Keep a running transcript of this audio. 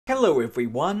Hello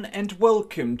everyone, and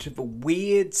welcome to the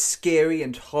weird, scary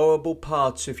and horrible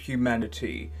parts of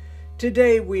humanity.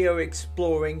 Today we are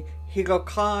exploring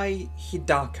Hiroaki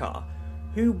Hidaka,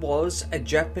 who was a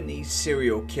Japanese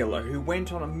serial killer who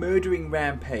went on a murdering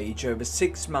rampage over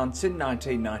 6 months in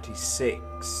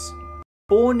 1996.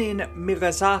 Born in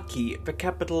Miyazaki, the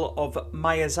capital of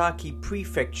Miyazaki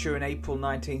Prefecture, in April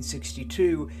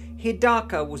 1962,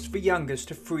 Hidaka was the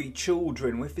youngest of 3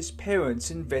 children, with his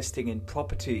parents investing in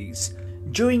properties.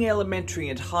 During elementary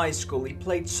and high school, he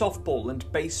played softball and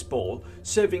baseball,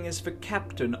 serving as the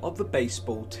captain of the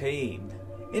baseball team.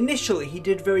 Initially, he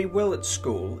did very well at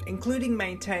school, including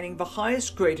maintaining the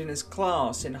highest grade in his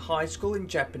class in high school in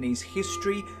Japanese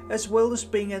history, as well as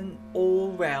being an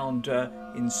all-rounder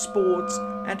in sports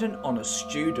and an honest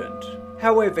student.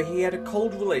 However, he had a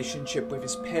cold relationship with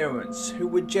his parents, who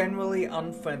were generally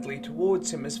unfriendly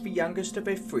towards him as the youngest of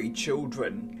their 3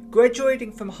 children.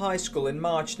 Graduating from high school in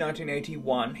March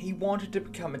 1981, he wanted to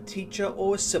become a teacher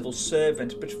or a civil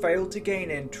servant, but failed to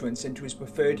gain entrance into his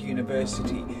preferred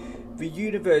university, the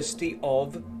University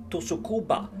of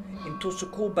Tsukuba in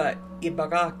Tsukuba,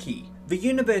 Ibaraki. The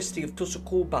University of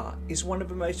Tsukuba is one of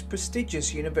the most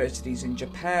prestigious universities in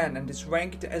Japan and is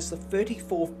ranked as the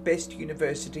 34th best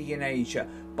university in Asia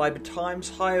by the Times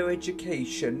Higher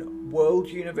Education World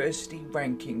University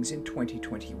Rankings in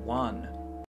 2021.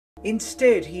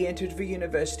 Instead, he entered the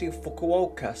University of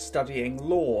Fukuoka studying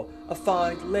law, a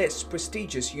far less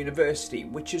prestigious university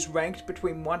which is ranked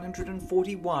between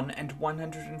 141 and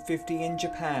 150 in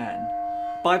Japan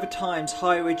by the Times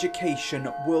Higher Education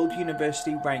World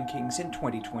University Rankings in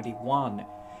 2021.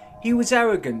 He was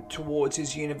arrogant towards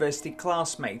his university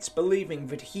classmates, believing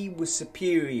that he was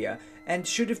superior and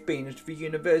should have been at the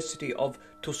University of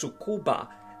Tsukuba,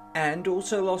 and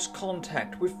also lost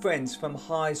contact with friends from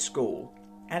high school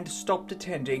and stopped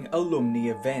attending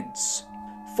alumni events.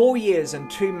 4 years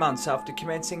and 2 months after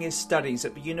commencing his studies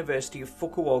at the University of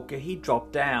Fukuoka, he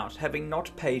dropped out, having not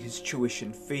paid his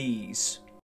tuition fees.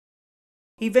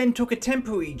 He then took a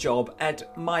temporary job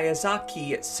at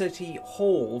Miyazaki City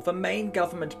Hall, the main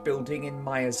government building in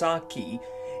Miyazaki.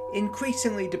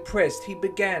 Increasingly depressed, he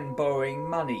began borrowing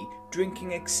money,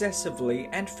 drinking excessively,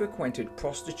 and frequented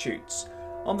prostitutes.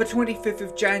 On the 25th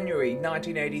of January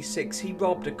 1986, he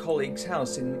robbed a colleague's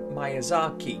house in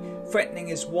Miyazaki, threatening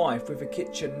his wife with a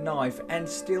kitchen knife and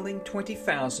stealing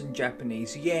 20,000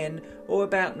 Japanese yen, or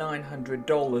about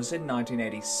 $900 in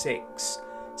 1986.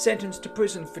 Sentenced to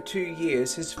prison for 2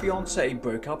 years, his fiancée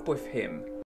broke up with him.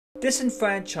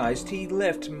 Disenfranchised, he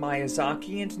left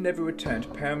Miyazaki and never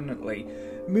returned permanently,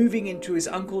 moving into his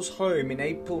uncle's home in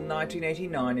April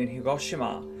 1989 in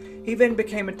Hiroshima. He then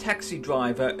became a taxi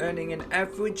driver, earning an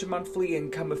average monthly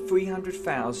income of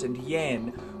 300,000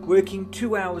 yen, working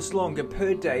 2 hours longer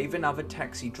per day than other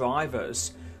taxi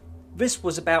drivers. This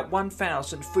was about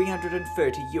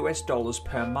 $1,330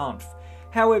 per month.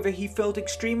 However, he felt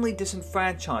extremely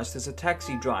disenfranchised as a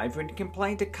taxi driver and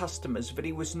complained to customers that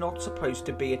he was not supposed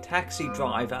to be a taxi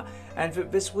driver and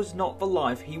that this was not the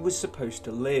life he was supposed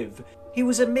to live. He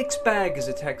was a mixed bag as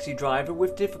a taxi driver,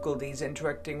 with difficulties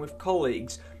interacting with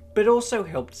colleagues, but also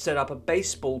helped set up a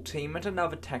baseball team at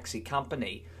another taxi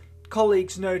company.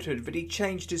 Colleagues noted that he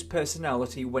changed his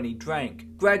personality when he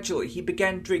drank. Gradually, he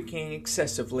began drinking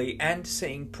excessively and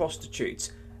seeing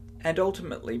prostitutes, and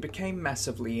ultimately became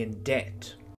massively in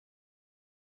debt.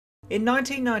 In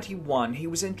 1991, he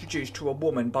was introduced to a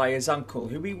woman by his uncle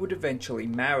who he would eventually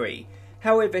marry.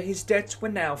 However, his debts were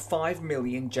now 5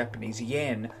 million Japanese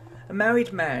yen. A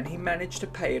married man, he managed to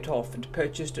pay it off and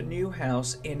purchased a new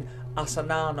house in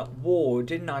Asanan Ward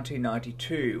in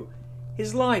 1992.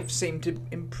 His life seemed to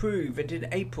improve, and in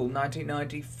April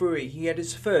 1993 he had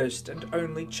his first and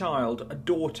only child, a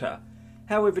daughter.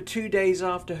 However, 2 days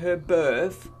after her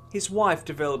birth, his wife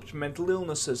developed mental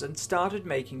illnesses and started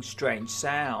making strange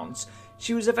sounds.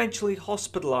 She was eventually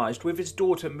hospitalized, with his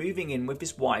daughter moving in with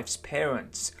his wife's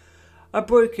parents. A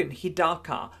broken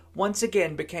Hidaka once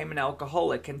again became an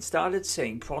alcoholic and started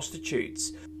seeing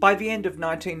prostitutes. By the end of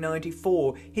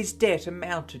 1994, his debt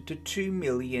amounted to 2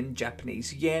 million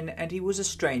Japanese yen, and he was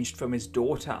estranged from his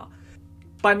daughter.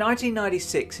 By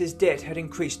 1996, his debt had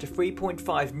increased to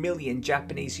 3.5 million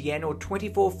Japanese yen, or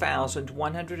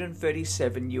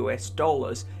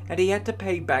 $24,137, and he had to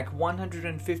pay back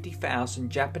 150,000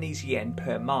 Japanese yen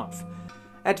per month.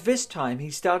 At this time,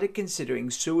 he started considering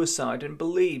suicide and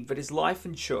believed that his life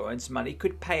insurance money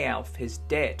could pay off his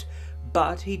debt,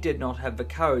 but he did not have the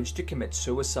courage to commit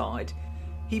suicide.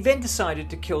 He then decided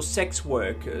to kill sex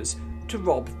workers to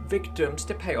rob victims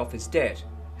to pay off his debt.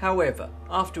 However,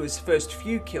 after his first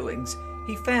few killings,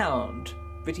 he found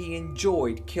that he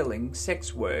enjoyed killing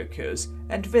sex workers,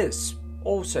 and this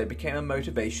also became a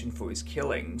motivation for his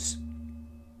killings.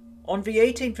 On the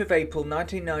 18th of April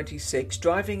 1996,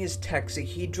 driving his taxi,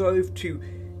 he drove to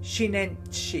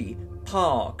Shinenshi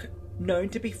Park, known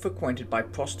to be frequented by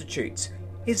prostitutes.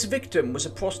 His victim was a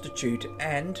prostitute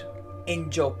and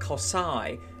Enjo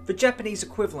Kosai, the Japanese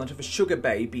equivalent of a sugar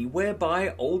baby,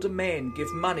 whereby older men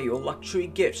give money or luxury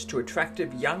gifts to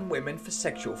attractive young women for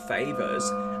sexual favours.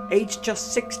 Aged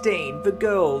just 16, the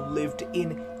girl lived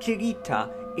in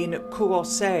Kirita in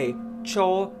Kurose,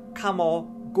 Cho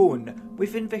Kamo-gun,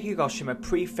 within the Hiroshima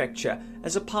Prefecture,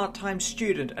 as a part-time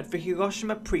student at the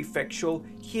Hiroshima Prefectural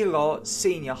Hiro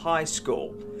Senior High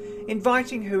School.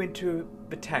 Inviting her into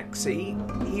the taxi,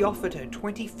 he offered her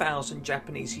 20,000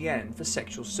 Japanese yen for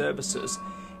sexual services.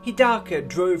 Hidaka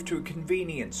drove to a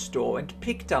convenience store and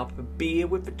picked up a beer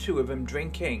with the two of them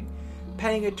drinking.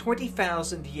 Paying her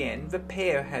 20,000 yen, the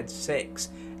pair had sex,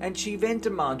 and she then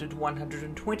demanded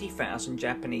 120,000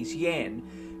 Japanese yen.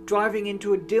 Driving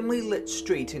into a dimly lit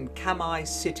street in Kamai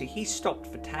City, he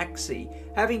stopped the taxi,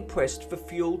 having pressed the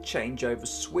fuel changeover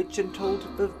switch and told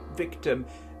the victim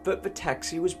that the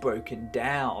taxi was broken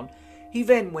down. He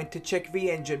then went to check the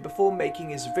engine before making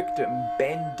his victim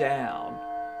bend down,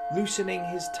 loosening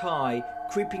his tie,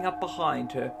 creeping up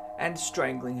behind her, and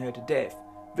strangling her to death.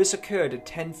 This occurred at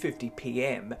 10:50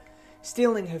 p.m.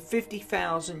 Stealing her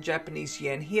 50,000 Japanese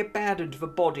yen, he abandoned the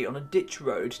body on a ditch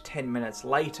road 10 minutes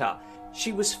later.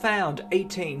 She was found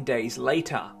 18 days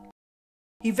later.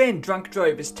 He then drunk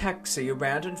drove his taxi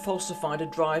around and falsified a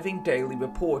driving daily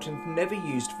report and never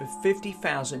used the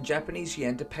 50,000 Japanese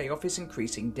yen to pay off his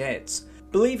increasing debts.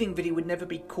 Believing that he would never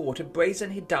be caught, a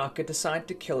brazen Hidaka decided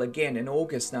to kill again in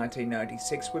August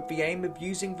 1996 with the aim of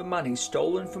using the money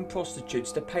stolen from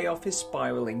prostitutes to pay off his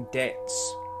spiralling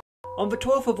debts. On the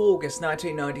 12th of August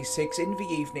 1996, in the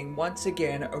evening, once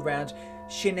again around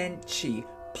Shinenshi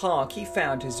Park, he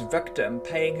found his victim,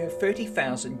 paying her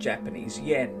 30,000 Japanese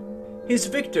yen. His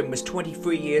victim was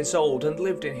 23 years old and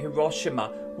lived in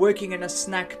Hiroshima, working in a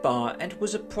snack bar, and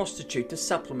was a prostitute to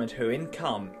supplement her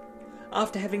income.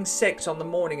 After having sex on the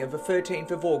morning of the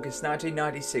 13th of August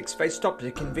 1996, they stopped at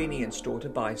a convenience store to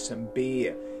buy some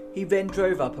beer. He then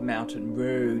drove up a mountain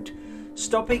road.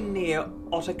 Stopping near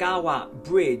Otagawa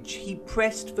Bridge, he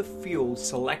pressed the fuel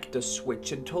selector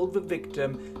switch and told the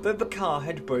victim that the car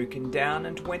had broken down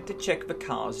and went to check the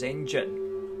car's engine.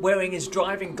 Wearing his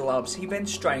driving gloves, he then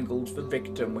strangled the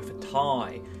victim with a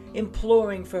tie.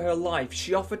 Imploring for her life,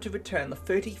 she offered to return the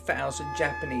 30,000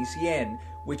 Japanese yen,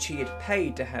 which he had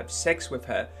paid to have sex with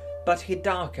her, but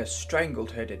Hidaka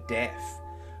strangled her to death.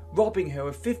 Robbing her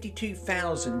of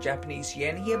 52,000 Japanese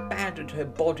yen, he abandoned her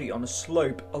body on a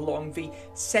slope along the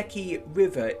Seki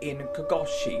River in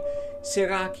Kogoshi,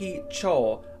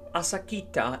 Shiraki-cho,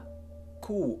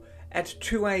 Asakita-ku, at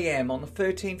 2 a.m. on the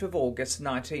 13th of August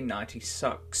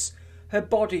 1996. Her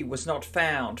body was not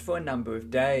found for a number of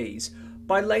days.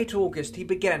 By late August, he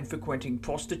began frequenting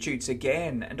prostitutes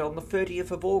again, and on the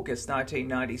 30th of August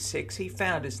 1996, he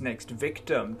found his next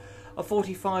victim, a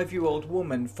 45-year-old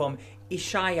woman from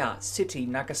Ishaya City,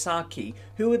 Nagasaki,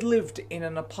 who had lived in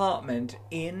an apartment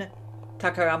in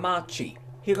Takaramachi,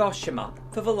 Hiroshima,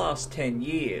 for the last 10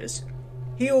 years.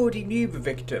 He already knew the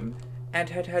victim and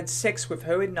had had sex with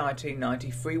her in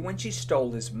 1993 when she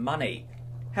stole his money.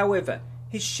 However,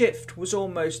 his shift was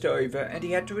almost over and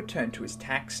he had to return to his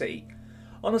taxi.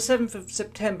 On the 7th of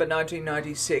September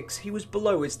 1996, he was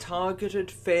below his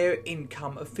targeted fair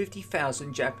income of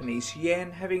 50,000 Japanese yen,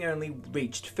 having only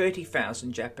reached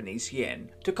 30,000 Japanese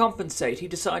yen. To compensate, he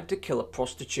decided to kill a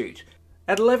prostitute.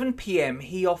 At 11 p.m,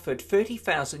 he offered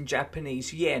 30,000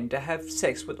 Japanese yen to have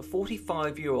sex with a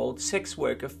 45-year-old sex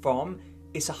worker from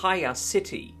Isahaya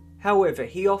City. However,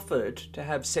 he offered to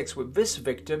have sex with this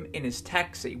victim in his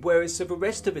taxi, whereas for the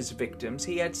rest of his victims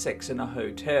he had sex in a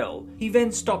hotel. He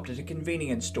then stopped at a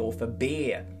convenience store for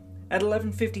beer. At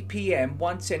 11:50 p.m,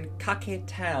 once in Kake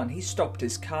town, he stopped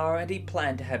his car and he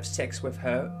planned to have sex with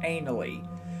her anally.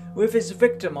 With his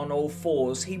victim on all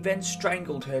fours, he then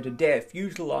strangled her to death,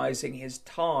 utilizing his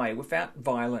tie without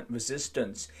violent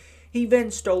resistance. He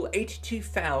then stole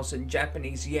 82,000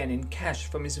 Japanese yen in cash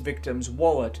from his victim's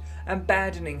wallet,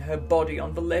 abandoning her body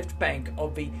on the left bank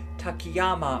of the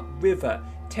Takayama River,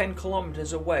 10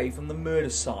 kilometers away from the murder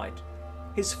site.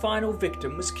 His final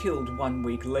victim was killed 1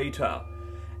 week later.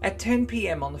 At 10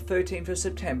 p.m. on the 13th of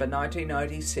September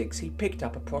 1996, he picked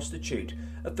up a prostitute,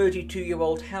 a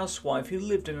 32-year-old housewife who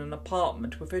lived in an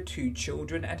apartment with her 2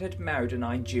 children and had married a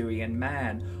Nigerian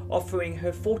man, offering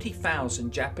her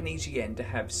 40,000 Japanese yen to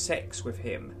have sex with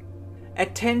him.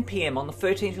 At 10 p.m. on the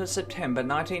 13th of September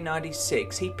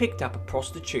 1996, he picked up a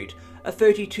prostitute, a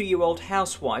 32-year-old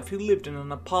housewife who lived in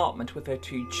an apartment with her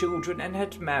 2 children and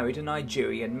had married a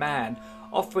Nigerian man,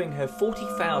 offering her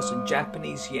 40,000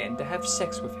 Japanese yen to have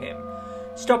sex with him.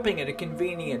 Stopping at a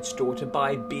convenience store to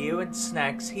buy beer and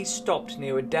snacks, he stopped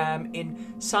near a dam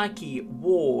in Saiki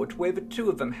Ward where the 2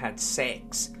 of them had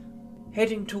sex.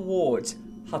 Heading towards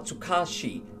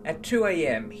Hatsukashi at 2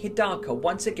 a.m, Hidaka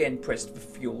once again pressed the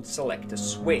fuel selector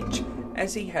switch,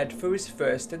 as he had for his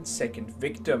first and second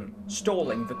victim,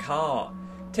 stalling the car.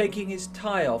 Taking his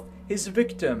tie off, his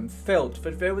victim felt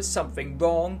that there was something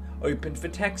wrong, opened the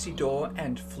taxi door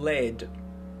and fled.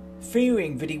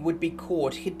 Fearing that he would be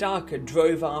caught, Hidaka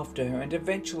drove after her and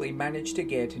eventually managed to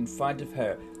get in front of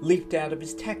her, leaped out of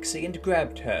his taxi and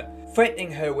grabbed her.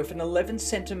 Threatening her with an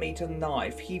 11-centimeter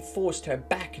knife, he forced her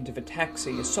back into the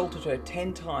taxi, assaulted her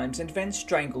 10 times and then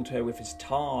strangled her with his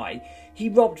tie. He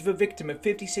robbed the victim of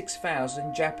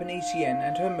 56,000 Japanese yen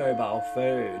and her mobile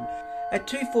phone. At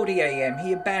 2:40 a.m,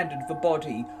 he abandoned the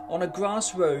body on a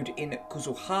grass road in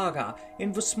Kuzuhara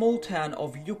in the small town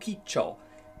of Yukicho.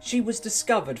 She was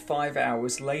discovered 5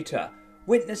 hours later.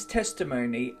 Witness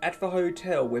testimony at the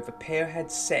hotel where the pair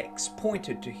had sex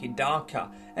pointed to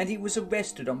Hidaka, and he was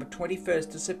arrested on the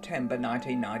 21st of September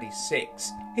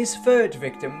 1996. His third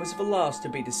victim was the last to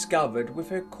be discovered, with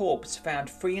her corpse found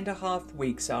 3.5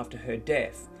 weeks after her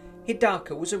death.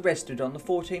 Hidaka was arrested on the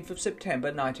 14th of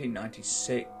September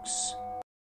 1996.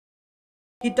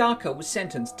 Hidaka was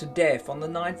sentenced to death on the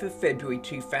 9th of February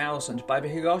 2000 by the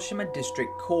Hiroshima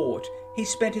District Court. He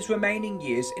spent his remaining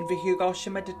years in the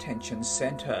Hiroshima Detention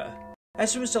Center.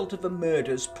 As a result of the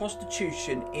murders,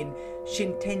 prostitution in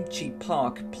Shintenchi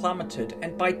Park plummeted,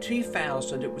 and by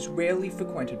 2000 it was rarely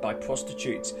frequented by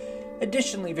prostitutes.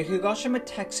 Additionally, the Hiroshima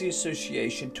Taxi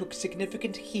Association took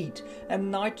significant heat, and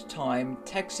nighttime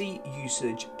taxi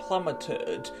usage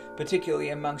plummeted, particularly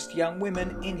amongst young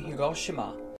women in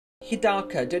Hiroshima.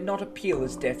 Hidaka did not appeal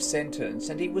his death sentence,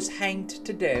 and he was hanged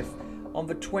to death on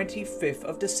the 25th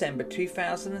of December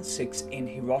 2006 in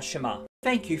Hiroshima.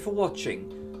 Thank you for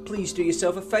watching. Please do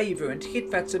yourself a favour and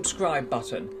hit that subscribe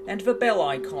button and the bell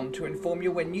icon to inform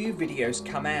you when new videos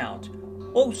come out.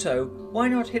 Also, why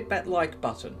not hit that like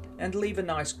button and leave a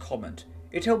nice comment?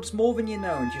 It helps more than you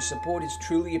know, and your support is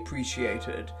truly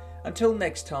appreciated. Until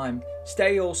next time,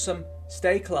 stay awesome,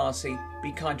 stay classy,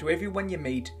 be kind to everyone you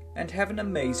meet, and have an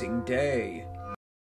amazing day.